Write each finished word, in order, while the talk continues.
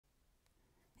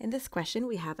In this question,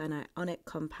 we have an ionic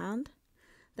compound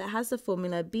that has the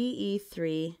formula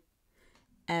Be3N2.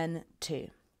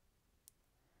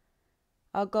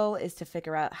 Our goal is to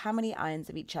figure out how many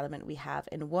ions of each element we have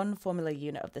in one formula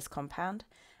unit of this compound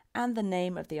and the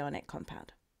name of the ionic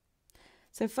compound.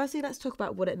 So firstly, let's talk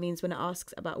about what it means when it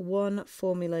asks about one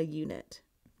formula unit.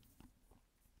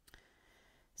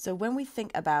 So when we think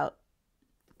about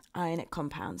ionic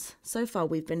compounds, so far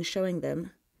we've been showing them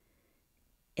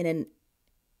in an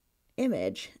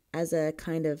image as a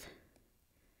kind of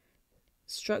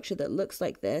structure that looks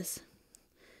like this,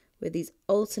 with these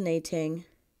alternating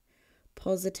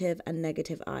positive and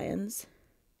negative ions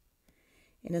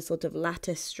in a sort of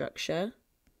lattice structure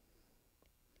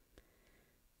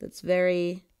that's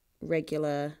very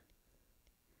regular.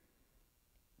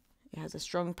 It has a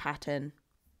strong pattern.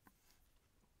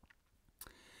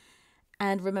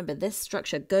 And remember, this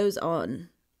structure goes on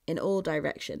in all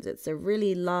directions. It's a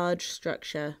really large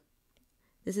structure.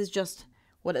 This is just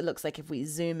what it looks like if we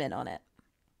zoom in on it.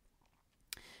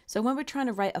 So when we're trying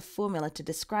to write a formula to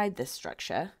describe this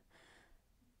structure,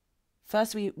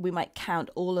 first we might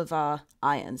count all of our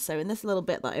ions. So in this little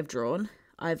bit that I've drawn,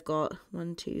 I've got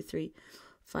 1, 2, 3,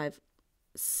 5,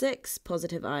 6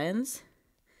 positive ions.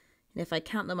 And if I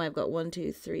count them, I've got 1,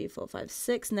 2, 3, 4, 5,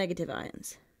 6 negative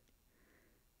ions.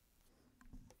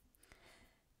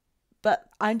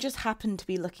 But I just happen to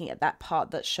be looking at that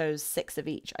part that shows 6 of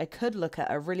each. I could look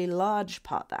at a really large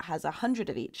part that has 100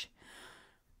 of each.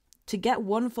 To get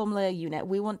one formula unit,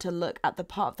 we want to look at the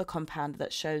part of the compound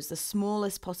that shows the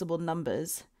smallest possible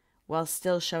numbers while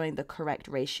still showing the correct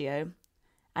ratio,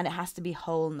 and it has to be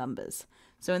whole numbers.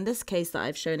 So in this case that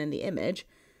I've shown in the image,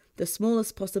 the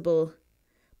smallest possible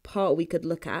part we could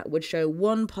look at would show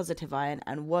 1 positive ion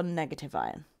and 1 negative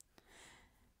ion.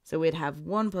 So we'd have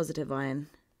 1 positive ion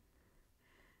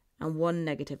and 1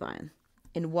 negative ion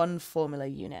in one formula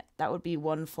unit. That would be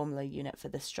one formula unit for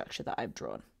this structure that I've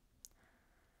drawn.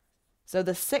 So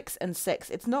the 6 and 6,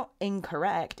 it's not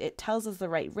incorrect. It tells us the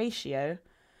right ratio,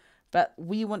 but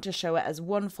we want to show it as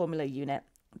one formula unit.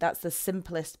 That's the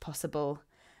simplest possible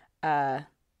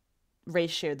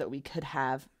ratio that we could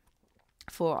have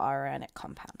for our ionic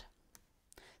compound.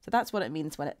 So that's what it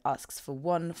means when it asks for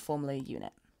one formula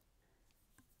unit.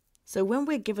 So when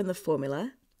we're given the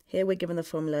formula, here we're given the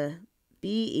formula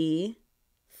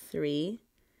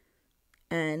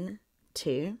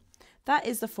Be3N2. That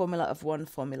is the formula of one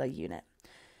formula unit.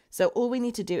 So all we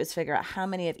need to do is figure out how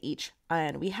many of each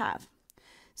ion we have.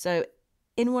 So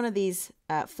in one of these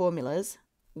formulas,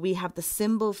 we have the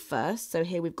symbol first. So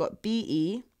here we've got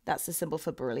Be, that's the symbol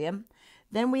for beryllium.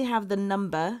 Then we have the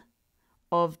number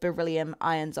of beryllium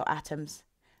ions or atoms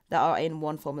that are in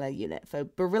one formula unit. So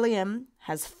beryllium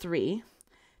has 3.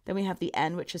 Then we have the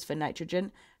N, which is for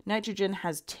nitrogen. Nitrogen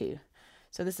has 2.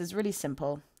 So this is really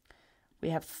simple. We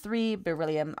have 3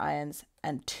 beryllium ions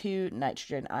and 2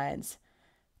 nitrogen ions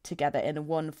together in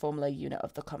one formula unit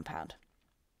of the compound.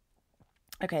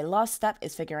 Okay, last step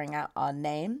is figuring out our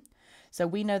name. So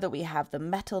we know that we have the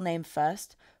metal name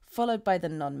first, followed by the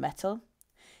non-metal.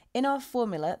 In our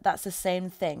formula, that's the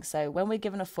same thing. So when we're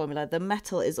given a formula, the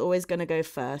metal is always going to go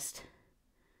first.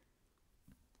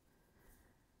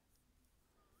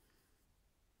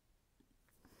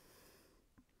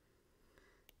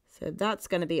 So that's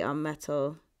going to be our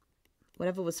metal,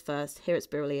 whatever was first. Here it's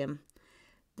beryllium.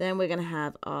 Then we're going to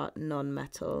have our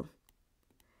non-metal.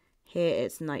 Here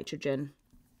it's nitrogen.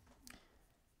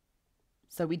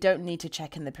 So we don't need to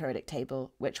check in the periodic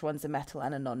table which one's a metal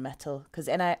and a non-metal, because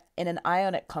in an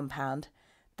ionic compound,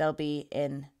 they'll be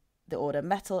in the order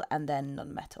metal and then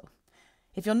non-metal.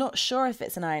 If you're not sure if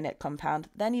it's an ionic compound,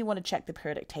 then you want to check the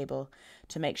periodic table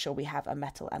to make sure we have a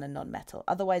metal and a non-metal.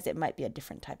 Otherwise, it might be a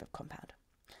different type of compound.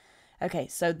 Okay,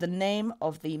 so the name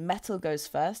of the metal goes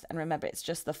first, and remember, it's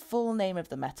just the full name of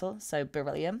the metal, so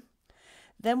beryllium.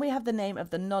 Then we have the name of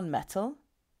the non-metal,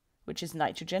 which is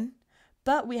nitrogen,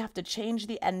 but we have to change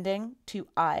the ending to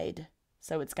 "ide",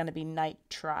 so it's going to be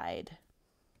nitride.